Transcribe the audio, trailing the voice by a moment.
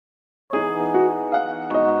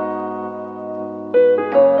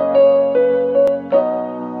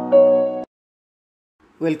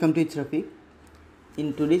Welcome to It's Rafiq.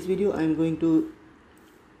 In today's video, I am going to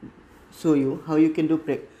show you how you can do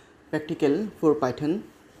practical for Python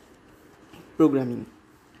programming.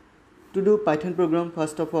 To do Python program,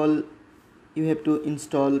 first of all, you have to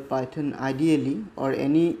install Python IDLE or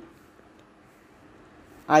any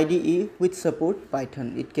IDE which support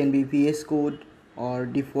Python. It can be VS Code or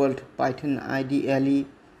default Python IDLE,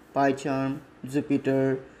 PyCharm,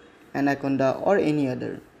 Jupyter, Anaconda or any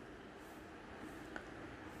other.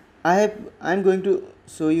 I'm going to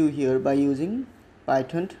show you here by using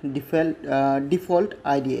Python default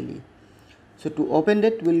IDLE. So to open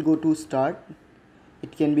that, we'll go to Start.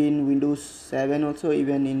 It can be in Windows 7 also,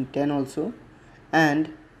 even in 10 also.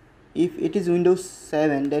 And if it is Windows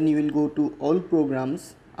 7, then you will go to All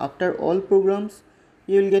Programs. After All Programs,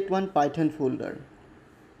 you will get one Python folder.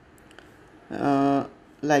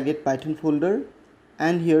 Like that Python folder,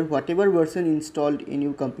 and here whatever version installed in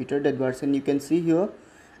your computer, that version you can see here,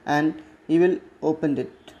 and you will open that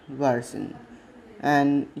version.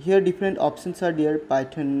 And here different options are there: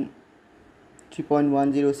 Python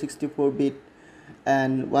 3.10 64-bit,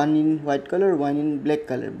 and one in white color, one in black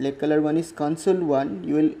color. Black color one is console one.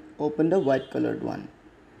 You will open the white colored one.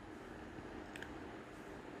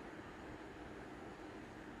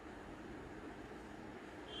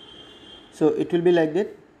 So it will be like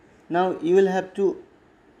that. Now you will have to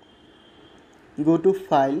go to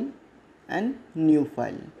File and New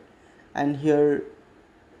File, and here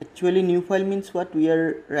actually new file means what? We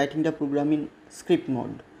are writing the program in script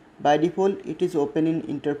mode. By default it is open in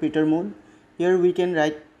interpreter mode. Here we can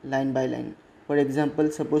write line by line. For example,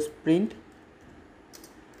 suppose print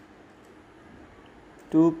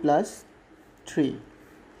 2 plus 3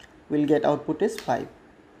 will get output as 5.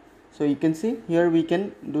 So you can see here we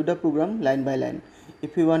can do the program line by line.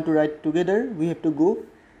 If we want to write together, we have to go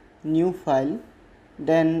new file,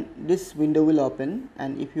 then this window will open,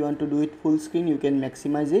 and if you want to do it full screen, you can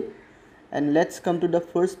maximize it. And let's come to the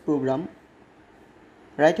first program.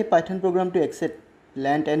 Write a Python program to accept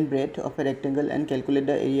length and breadth of a rectangle and calculate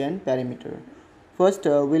the area and perimeter. First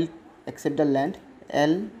we'll accept the length,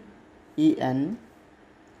 LENGTH,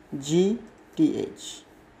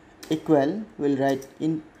 equal, we'll write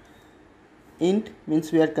int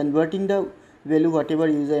means we are converting the value whatever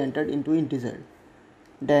user entered into integer.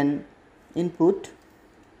 Then input,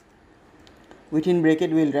 within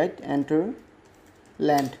bracket we will write enter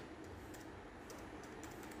length,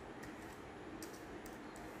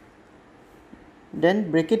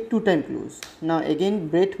 then bracket 2 time close. Now again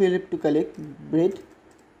breadth we will have to collect, breadth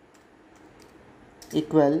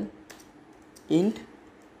equal int,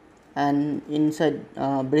 and inside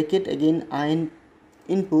bracket again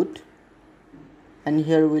input, and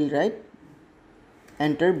here we will write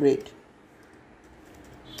enter breadth.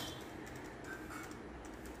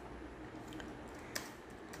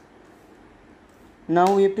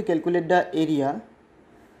 Now we have to calculate the area.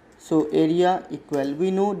 So area equal, we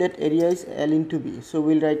know that area is L into B, so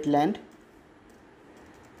we'll write length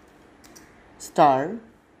star.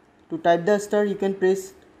 To type the star, you can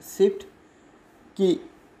press shift key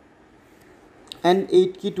and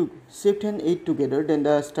 8 key, to shift and 8 together, then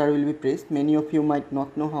the star will be pressed. Many of you might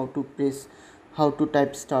not know how to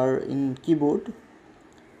type star in keyboard.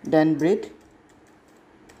 Then breadth.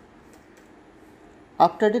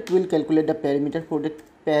 After that we'll calculate the perimeter. For that,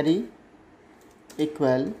 peri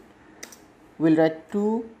equal, we'll write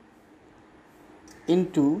 2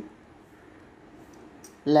 into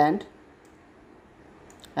length,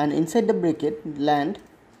 and inside the bracket length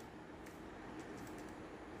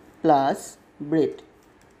plus breadth.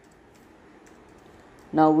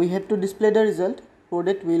 Now we have to display the result. For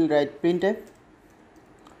that we'll write print, not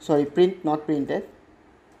printf,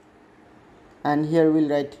 and here we'll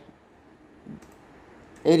write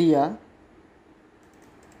area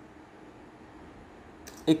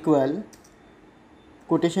equal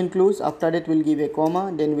quotation close. After that we'll give a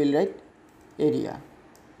comma, then we'll write area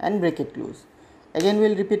and bracket close. Again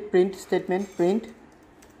we'll repeat print statement, print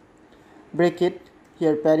bracket,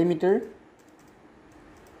 here perimeter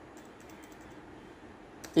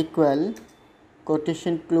equal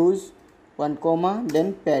quotation close 1 comma,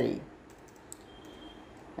 then peri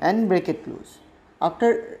and bracket close.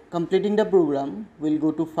 After completing the program, we'll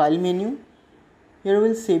go to file menu. Here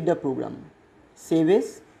we'll save the program, save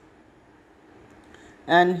as,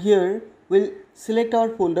 and here we'll select our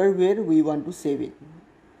folder where we want to save it.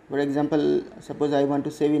 For example, suppose I want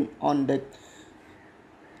to save it on the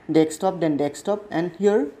desktop, then desktop, and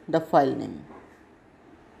here the file name.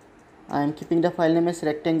 I am keeping the file name as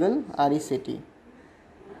rectangle RECT.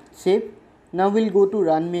 Save. Now we'll go to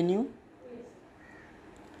run menu.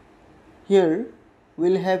 Here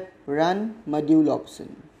we'll have run module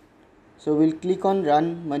option. So we'll click on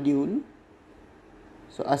run module.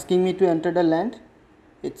 So asking me to enter the length,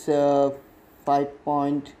 it's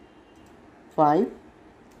 5.5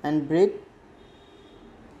 and breadth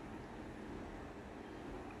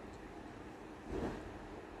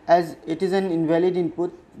as it is an invalid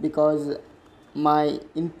input because my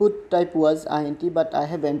input type was int, but I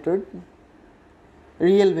have entered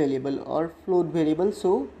real variable or float variable,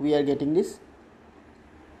 so we are getting this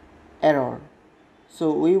error.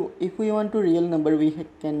 So if we want to real number, we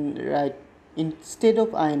can write instead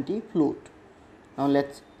of int float. Now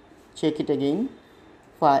let's check it again.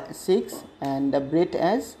 6 and the breadth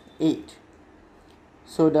as 8.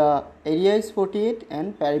 So the area is 48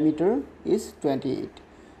 and perimeter is 28.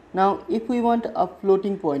 Now if we want a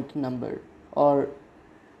floating point number or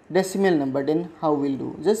decimal number, then how we'll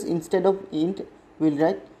do? Just instead of int, we'll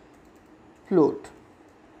write float.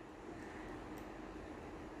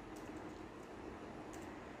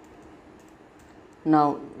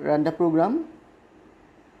 Now run the program.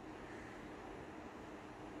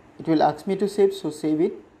 It will ask me to save, so save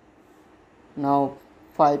it. Now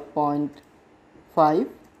 5.5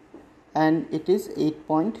 and it is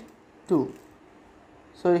 8.2.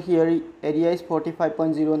 So here area is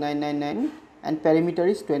 45.0999 and perimeter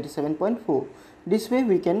is 27.4. This way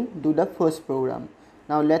we can do the first program.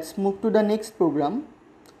 Now let's move to the next program.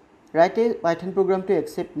 Write a Python program to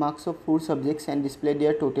accept marks of 4 subjects and display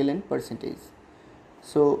their total and percentage.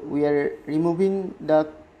 So we are removing the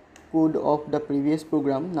code of the previous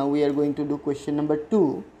program. Now we are going to do question number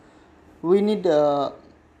 2. We need to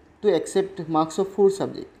accept marks of 4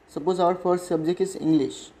 subjects. Suppose our first subject is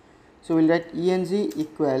English. So we'll write eng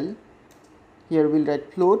equal, here we'll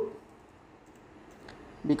write float,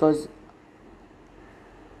 because,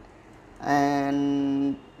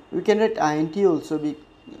 and we can write int also.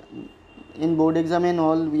 In board exam and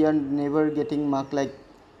all, we are never getting mark like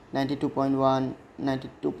 92.1,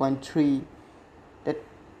 92.3. that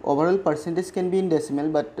overall percentage can be in decimal,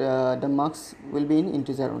 but the marks will be in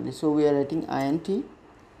integer only. So we are writing int,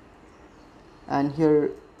 and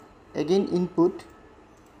here again input,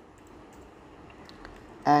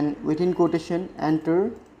 and within quotation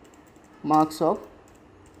enter marks of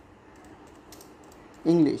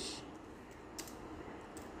English.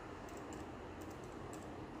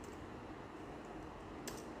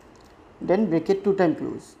 Then bracket 2 time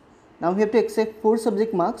close. Now we have to accept 4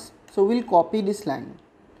 subject marks, so we'll copy this line.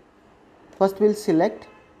 First we'll select,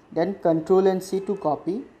 then Ctrl and C to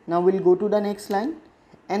copy. Now we'll go to the next line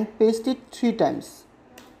and paste it 3 times.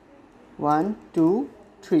 1, 2,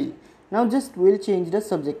 3. Now just we'll change the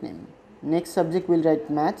subject name. Next subject we'll write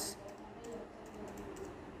maths,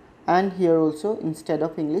 and here also instead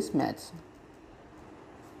of English, maths.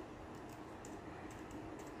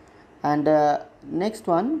 And next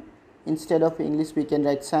one, instead of English we can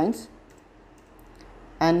write science,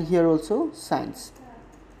 and here also science.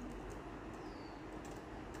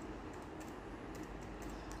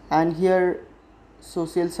 And here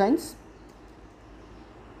social science,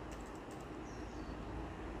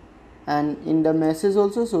 and in the message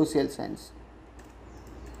also social science.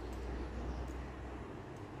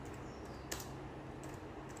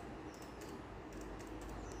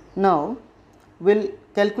 Now we'll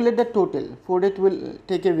calculate the total. For that we'll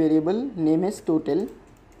take a variable name as total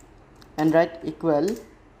and write equal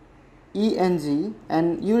eng,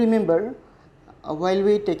 and you remember while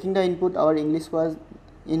we taking the input, our English was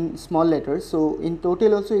in small letters, so in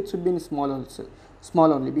total also it should be in small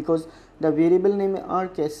only, because the variable name are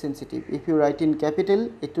case sensitive. If you write in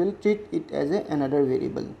capital, it will treat it as another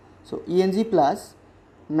variable. So eng plus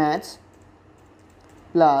maths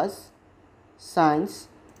plus science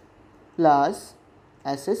plus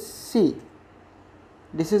SSC.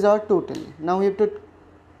 This is our total. Now we have to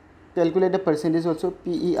calculate the percentage also.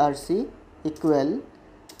 PERC equal,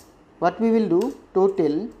 what we will do,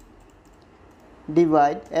 total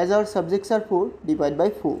divide, as our subjects are 4, divide by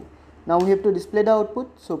 4. Now we have to display the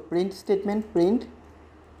output, so print statement, print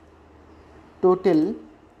total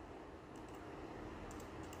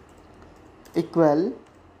equal,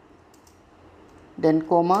 then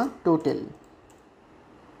comma total,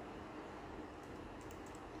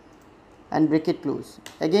 and bracket close.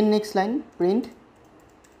 Again next line print,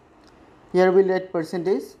 here we'll write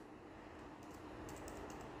percentage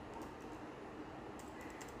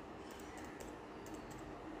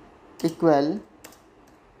equal,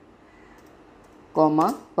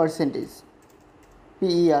 comma percentage,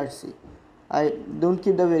 PERC. I don't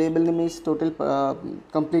keep the variable name is total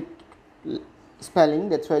complete spelling,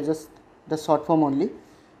 that's why just the short form only.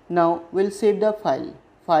 Now we'll save the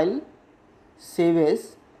file, save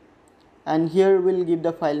as, and here we'll give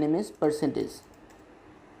the file name as percentage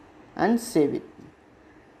and save it.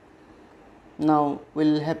 Now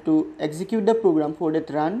we'll have to execute the program. For that,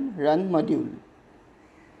 run module,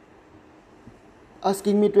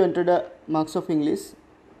 asking me to enter the marks of English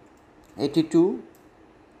 82,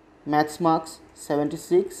 maths marks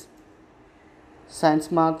 76,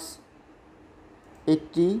 science marks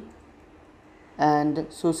 80 and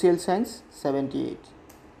social science 78. You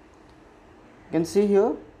can see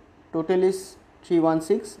here total is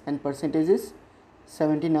 316 and percentage is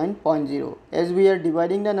 79.0. As we are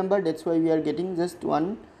dividing the number, that's why we are getting just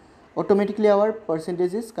 1. Automatically our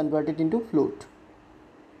percentage is converted into float.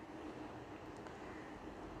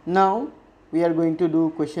 Now we are going to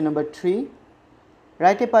do question number 3.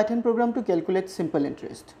 Write a Python program to calculate simple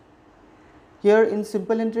interest. Here in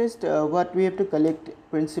simple interest, what we have to collect: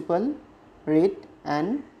 principal, rate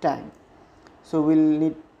and time. So we'll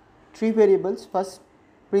need 3 variables. First,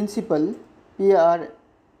 principal, PRIN,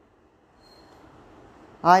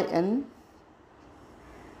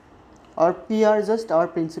 or PR just our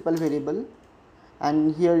principal variable,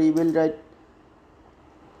 and here you will write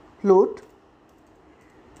float,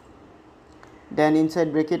 then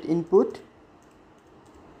inside bracket input,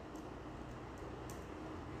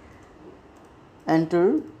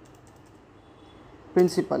 enter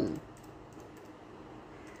principal.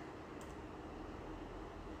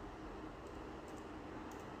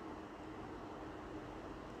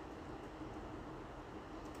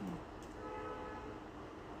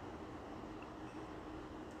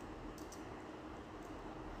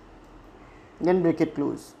 Then bracket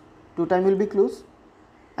close, 2 time will be close.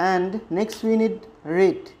 And next we need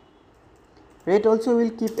rate. Rate also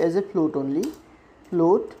will keep as a float only,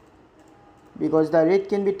 float, because the rate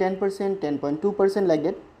can be 10%, 10.2% like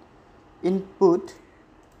that. Input,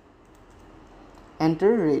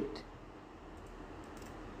 enter rate.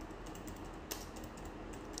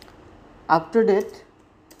 After that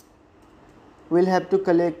we'll have to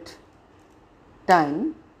collect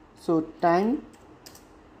time. So time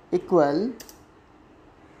equal,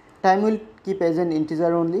 time will keep as an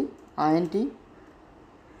integer only, int,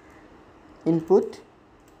 input,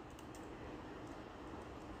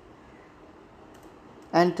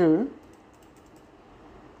 enter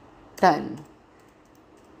time.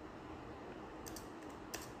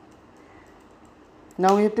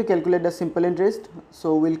 Now we have to calculate the simple interest.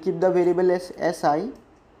 So we'll keep the variable as si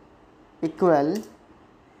equal,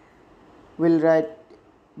 we'll write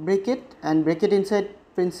bracket and bracket inside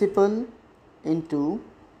principal into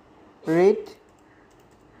rate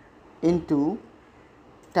into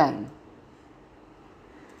time,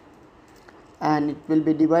 and it will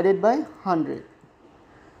be divided by 100.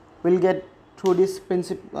 We'll get through this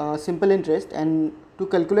simple interest, and to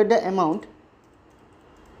calculate the amount,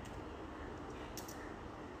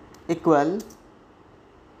 equal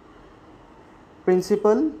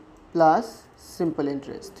principal plus simple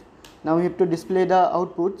interest. Now we have to display the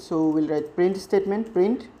output, so we'll write print statement,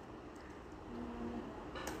 print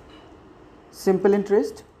simple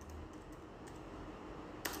interest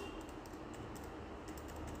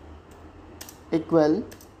equal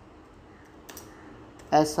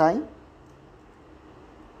si,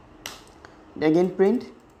 again print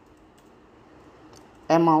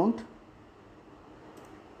amount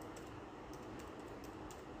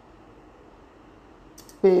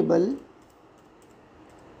payable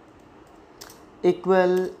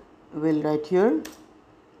equal, will write here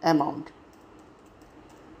amount.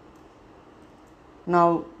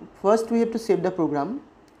 Now first we have to save the program,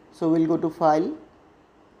 so we'll go to file,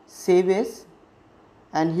 save as,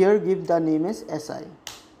 and here give the name as si.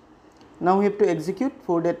 Now we have to execute.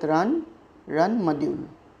 For that, run module.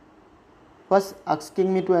 First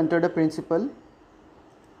asking me to enter the principal,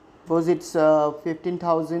 suppose it's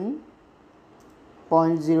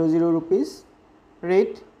 15,000.00 rupees,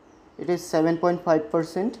 rate it is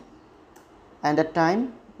 7.5%, and the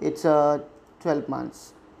time it's 12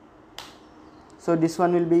 months. So this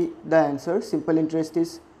one will be the answer. Simple interest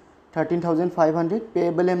is 13,500,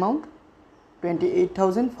 payable amount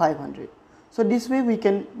 28,500. So this way we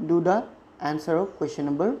can do the answer of question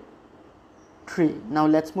number 3. Now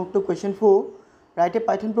let's move to question 4. Write a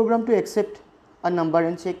Python program to accept a number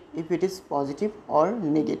and check if it is positive or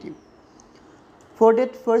negative. For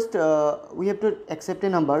that, first we have to accept a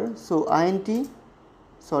number. So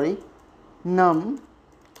num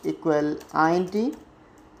equal int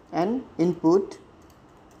and input.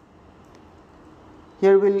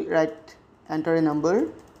 Here we'll write, enter a number,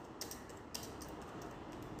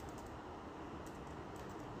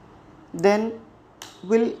 then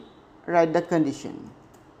we'll write the condition.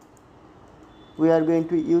 We are going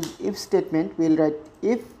to use if statement. We'll write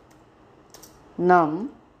if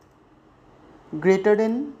num greater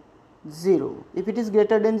than 0. If it is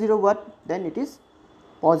greater than 0, what? Then it is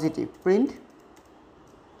positive. Print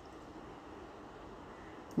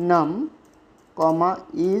num comma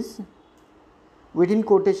is within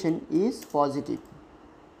quotation is positive.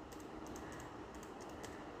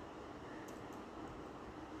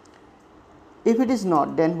 If it is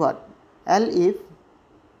not, then what? If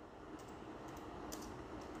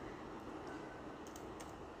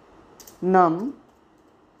num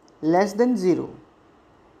less than 0,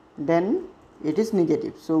 then it is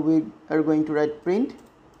negative. So we are going to write print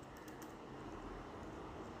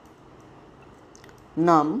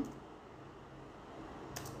num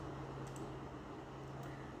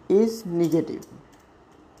is negative.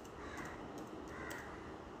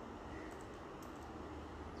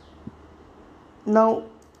 Now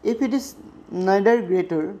if it is neither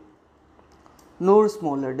greater nor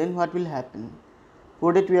smaller, then what will happen?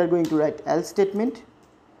 For that we are going to write else statement.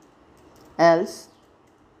 Else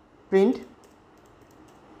print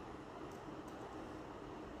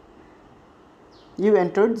you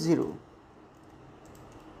entered 0.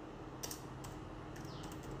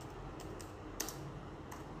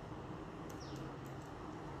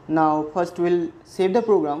 Now first we will save the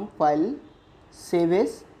program. File, save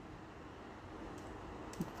as,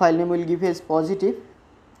 file name will give as positive,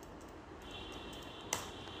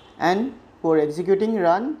 and for executing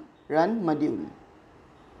run module.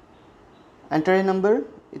 Enter a number,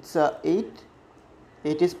 it's 8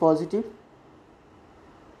 is positive.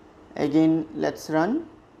 Again let's run.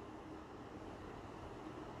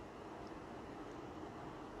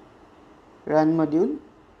 Run module,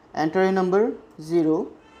 enter a number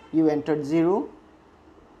 0, you entered 0.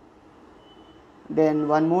 Then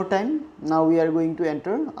one more time. Now we are going to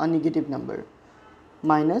enter a negative number,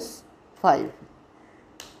 -5.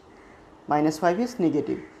 -5 is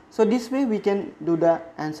negative. So this way we can do the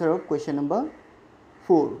answer of question number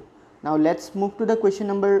 4. Now let's move to the question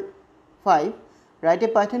number 5. Write a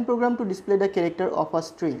Python program to display the character of a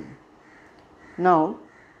string. Now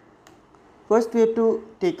first we have to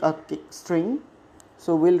take a string.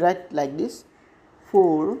 So we'll write like this.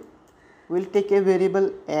 For we'll take a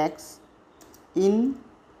variable x in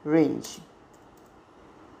range.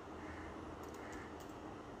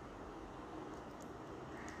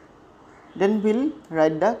 Then we'll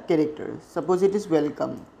write the character. Suppose it is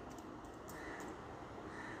welcome.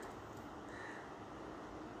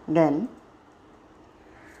 Then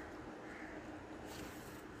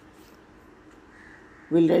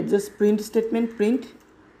we'll write this print statement, print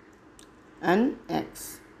and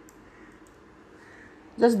x.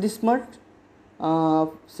 Just this much.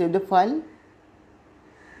 Save the file.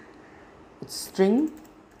 It's string.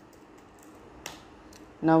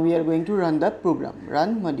 Now we are going to run the program.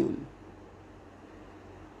 Run module.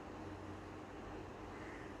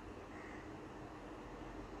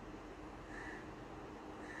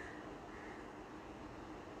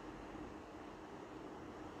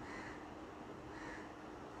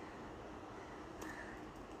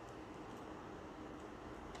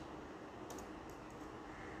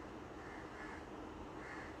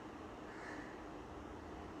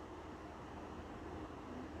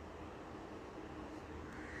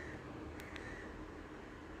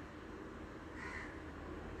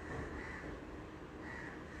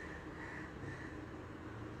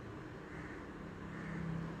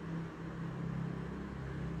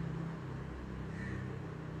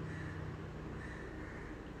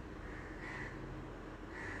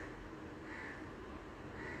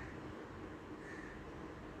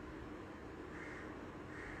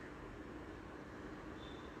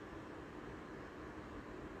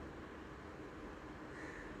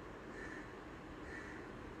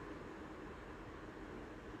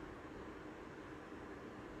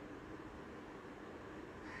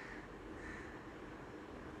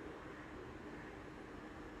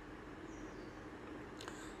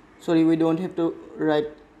 Sorry, we don't have to write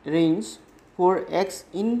range. For x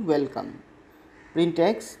in welcome, print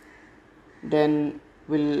x. Then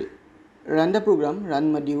we'll run the program,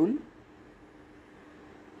 run module.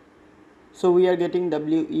 So we are getting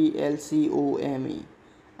WELCOME,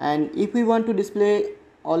 and if we want to display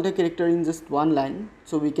all the character in just one line,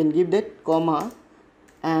 so we can give that comma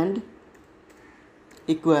and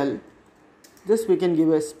equal. Just we can give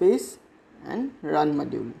a space and run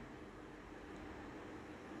module.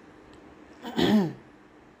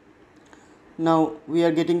 Now we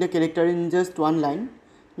are getting the character in just one line.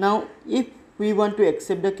 Now if we want to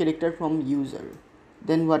accept the character from user,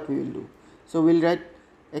 then what we will do? So we'll write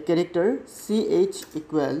a character ch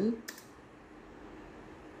equal,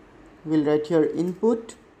 we'll write here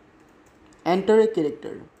input, enter a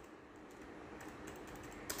character.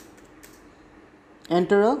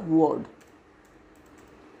 enter a word.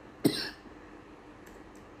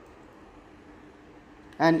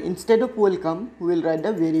 And instead of welcome, we will write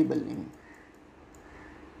the variable name.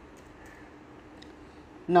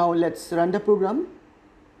 Now let's run the program.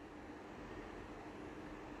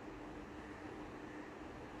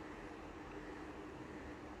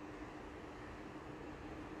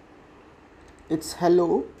 It's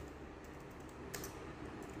hello,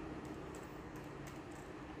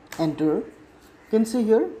 enter. You can see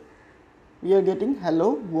here we are getting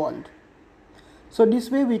hello world. So this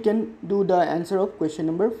way we can do the answer of question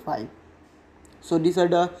number 5. So these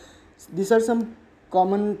are some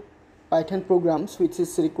common Python programs which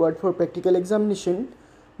is required for practical examination.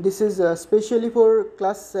 This is especially for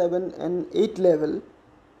class 7 and 8 level.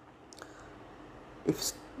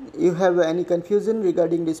 If you have any confusion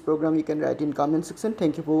regarding this program, you can write in comment section.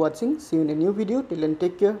 Thank you for watching. See you in a new video. Till then,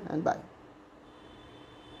 take care and bye.